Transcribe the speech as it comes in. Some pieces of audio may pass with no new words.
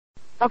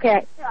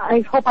Okay,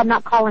 I hope I'm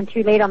not calling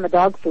too late on the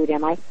dog food,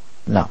 am I?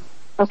 No.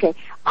 Okay.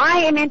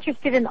 I am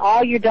interested in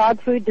all your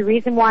dog food. The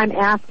reason why I'm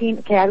asking,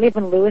 okay, I live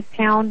in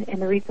Lewistown,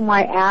 and the reason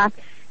why I ask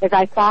is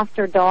I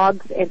foster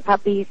dogs and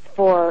puppies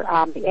for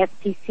the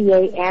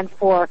SPCA and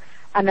for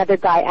another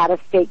guy out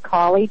of state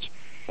college,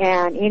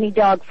 and any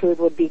dog food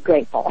would be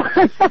grateful.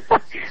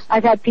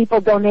 I've had people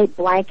donate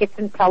blankets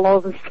and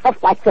pillows and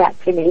stuff like that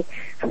to me.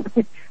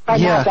 Right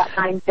now I've got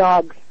 9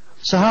 dogs.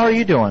 So how are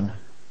you doing?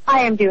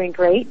 I am doing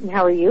great, and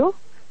how are you?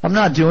 I'm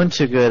not doing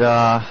too good.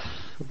 I've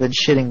been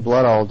shitting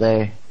blood all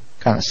day.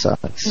 Kind of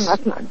sucks.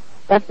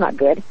 That's not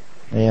good.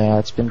 Yeah,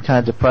 it's been kind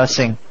of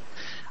depressing.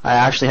 I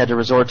actually had to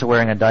resort to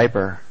wearing a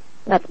diaper.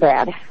 That's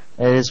bad.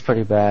 It is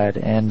pretty bad,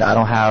 and I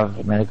don't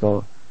have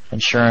medical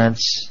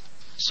insurance,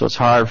 so it's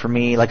hard for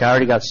me. Like, I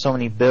already got so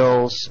many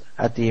bills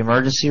at the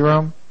emergency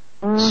room,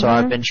 so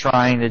I've been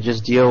trying to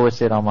just deal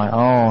with it on my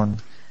own.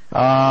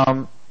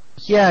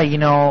 Yeah, you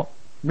know,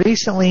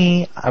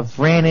 recently I've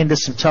ran into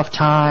some tough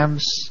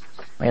times.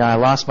 You know, I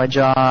lost my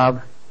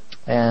job,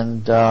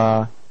 and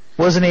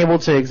wasn't able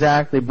to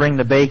exactly bring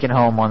the bacon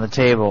home on the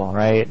table,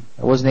 right?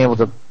 I wasn't able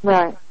to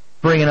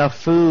bring enough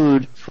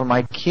food for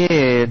my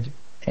kid,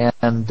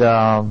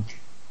 and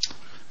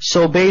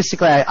so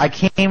basically I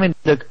came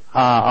into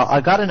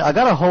I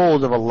got a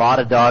hold of a lot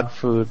of dog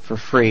food for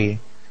free,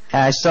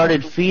 and I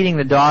started feeding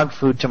the dog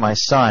food to my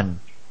son.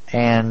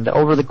 And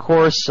over the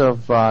course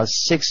of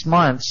 6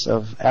 months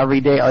of every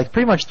day, like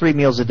pretty much 3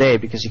 meals a day,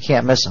 because you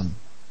can't miss them.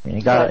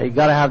 You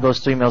gotta have those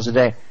 3 meals a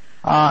day.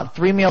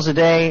 3 meals a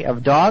day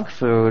of dog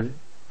food,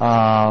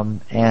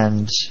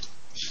 and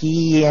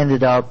he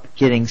ended up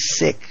getting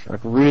sick,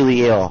 like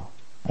really ill,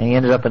 and he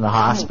ended up in the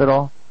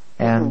hospital,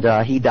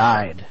 and he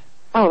died.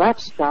 Oh, that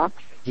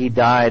sucks. He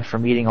died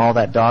from eating all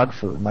that dog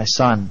food. My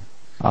son,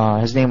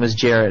 his name was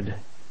Jared.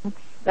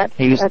 That's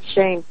a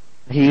shame.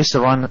 He used to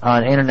run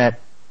an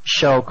internet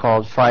show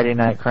called Friday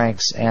Night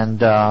Cranks,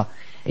 and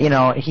you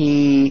know,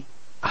 he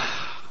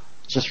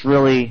just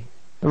really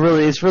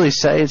it's really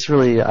sad. It's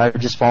really, I've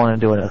just fallen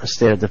into a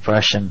state of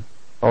depression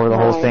over the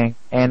whole thing,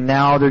 and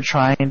now they're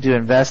trying to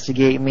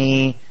investigate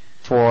me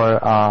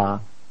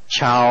for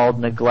child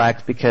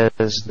neglect,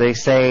 because they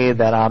say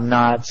that I'm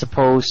not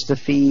supposed to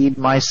feed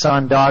my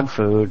son dog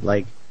food.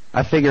 Like,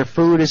 I figure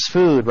food is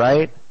food,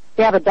 right?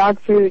 Yeah, but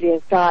dog food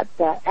has got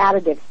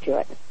additives to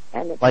it,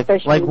 and especially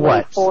like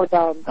what? For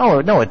dogs.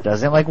 Oh no, it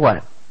doesn't. Like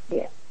what?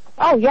 Yeah.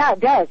 Oh yeah, it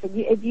does.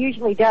 It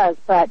usually does,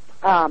 but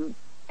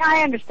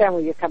I understand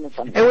where you're coming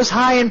from. It was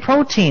high in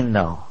protein,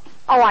 though.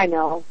 Oh, I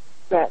know,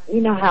 but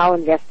you know how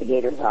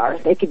investigators are.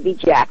 They could be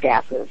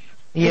jackasses.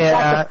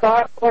 Yeah.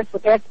 Of course,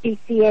 with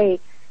SPCA,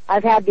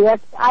 I've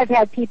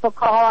had people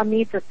call on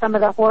me for some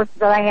of the horses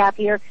that I have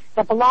here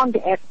that belong to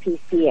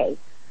SPCA,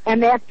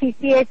 and the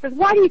SPCA says,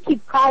 "Why do you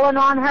keep calling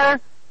on her?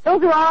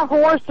 Those are our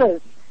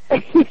horses."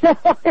 You know?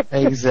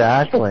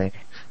 Exactly.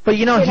 But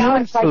you know,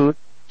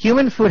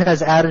 human food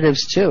has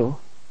additives too.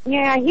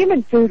 Yeah,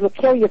 human food will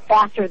kill you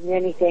faster than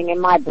anything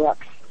in my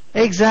books.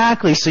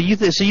 Exactly. So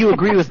you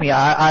agree with me?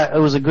 It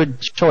was a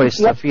good choice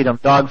to feed them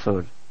dog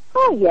food.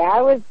 Oh yeah,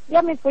 it was.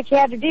 I mean, it's what you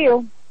had to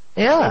do.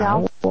 Yeah. You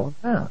know? Well,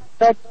 yeah.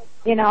 But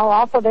you know,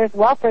 also there's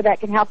welfare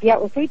that can help you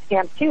out with food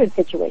stamps too in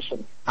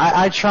situations.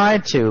 I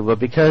tried to, but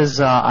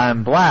because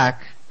I'm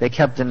black, they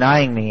kept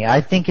denying me.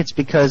 I think it's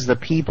because the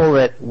people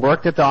that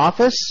worked at the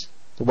office,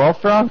 the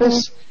welfare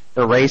office,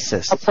 they're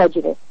racist.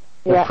 Prejudice.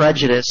 They're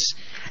prejudiced,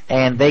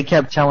 and they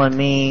kept telling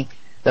me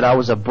that I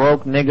was a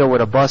broke nigga with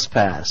a bus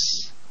pass.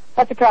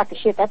 That's a crock of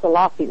shit. That's a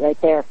lawsuit right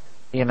there.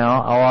 You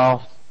know,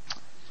 well,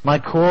 my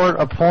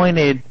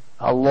court-appointed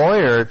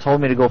lawyer told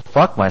me to go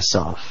fuck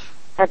myself.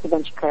 That's a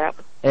bunch of crap.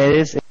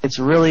 It's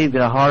really been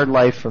a hard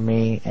life for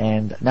me,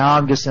 and now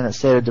I'm just in a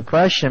state of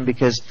depression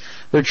because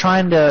they're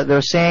saying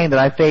that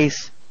I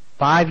face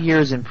 5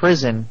 years in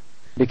prison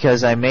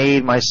because I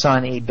made my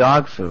son eat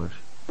dog food.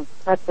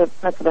 That's a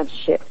bunch of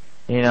shit.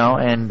 You know,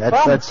 and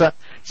that's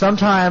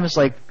sometimes,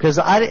 like, because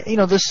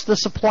the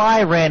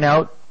supply ran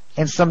out,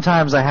 and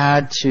sometimes I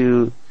had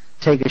to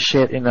take a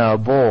shit in a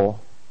bowl,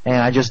 and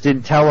I just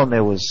didn't tell them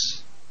that.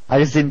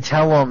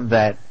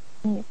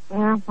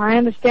 Well, I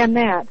understand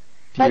that.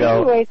 But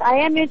anyways, I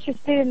am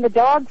interested in the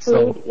dog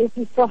food if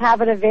you still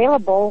have it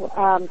available.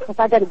 Because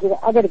I got to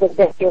get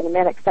back here in a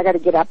minute because I got to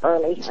get up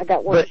early. I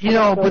got work.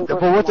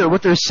 But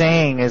what they're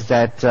saying is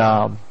that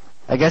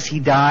I guess he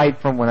died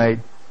from when I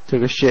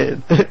took a shit.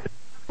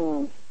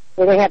 Do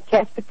they have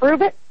tests to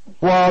prove it?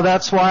 Well,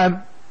 that's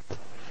why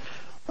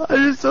I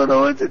just don't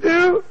know what to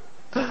do.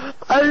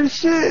 I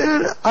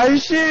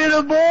shit in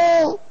a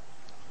bowl,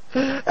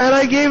 and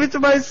I gave it to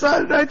my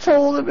son. And I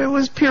told him it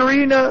was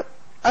Purina.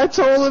 I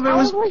told him it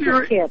was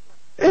Purina.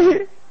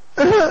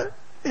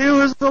 He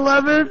was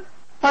 11.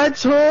 I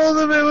told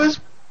him it was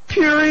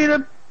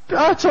Purina.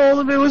 I told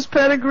him it was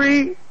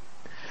Pedigree.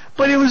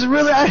 But it was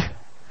really,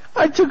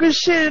 I took a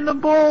shit in the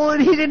bowl,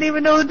 and he didn't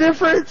even know the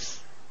difference.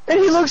 And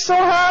he looked so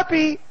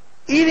happy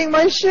eating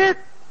my shit.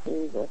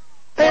 Jesus.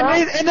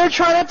 And they're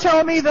trying to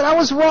tell me that I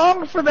was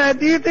wrong for that.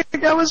 Do you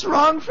think I was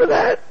wrong for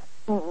that?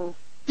 Mm-mm.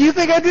 Do you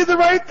think I did the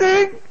right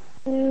thing?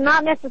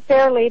 Not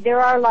necessarily.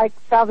 There are like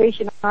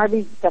Salvation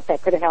Army stuff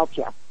that could have helped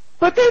you.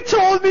 But they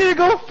told me to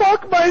go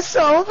fuck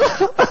myself.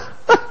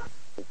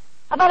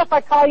 How about if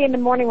I call you in the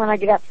morning when I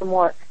get up from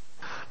work?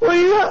 Will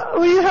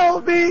you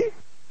help me?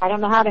 I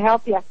don't know how to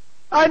help you.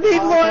 I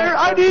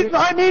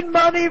need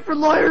money for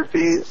lawyer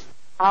fees.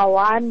 Oh,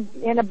 I'm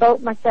in a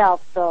boat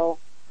myself, so.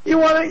 You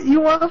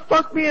wanna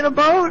fuck me in a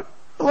boat?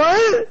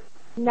 What?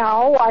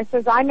 No, I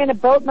says I'm in a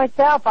boat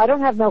myself. I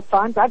don't have no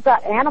funds. I've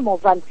got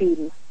animals I'm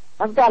feeding.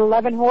 I've got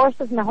 11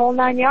 horses and the whole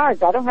 9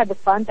 yards. I don't have the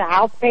funds, a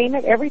house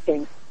payment,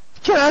 everything.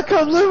 Can I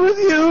come live with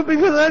you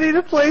because I need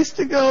a place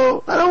to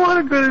go? I don't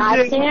want to go to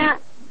jail.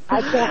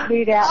 I can't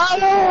do that. I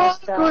don't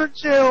want to go to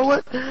jail.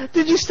 What?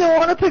 Did you still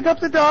want to pick up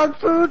the dog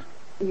food?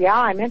 Yeah,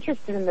 I'm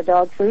interested in the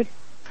dog food.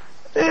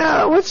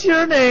 Yeah, what's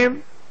your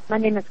name? My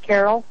name is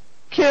Carol.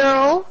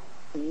 Carol?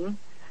 Mm-hmm.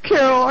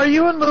 Carol, are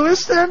you in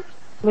Lewiston?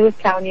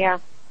 Lewistown, yeah.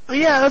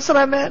 Yeah, that's what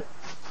I meant.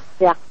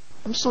 Yeah.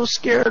 I'm so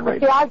scared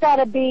right now. now.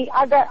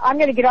 I'm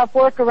going to get off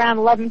work around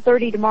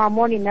 11:30 tomorrow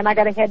morning, then I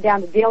got to head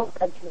down to Dillon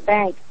to the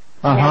bank.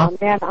 And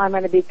then I'm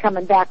going to be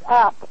coming back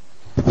up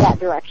that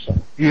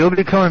direction. You'll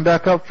be coming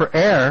back up for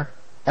air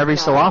every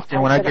so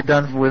often when I get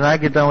done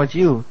with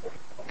you,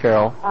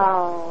 Carol.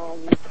 Hello?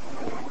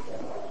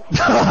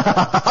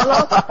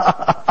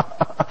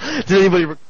 Did anybody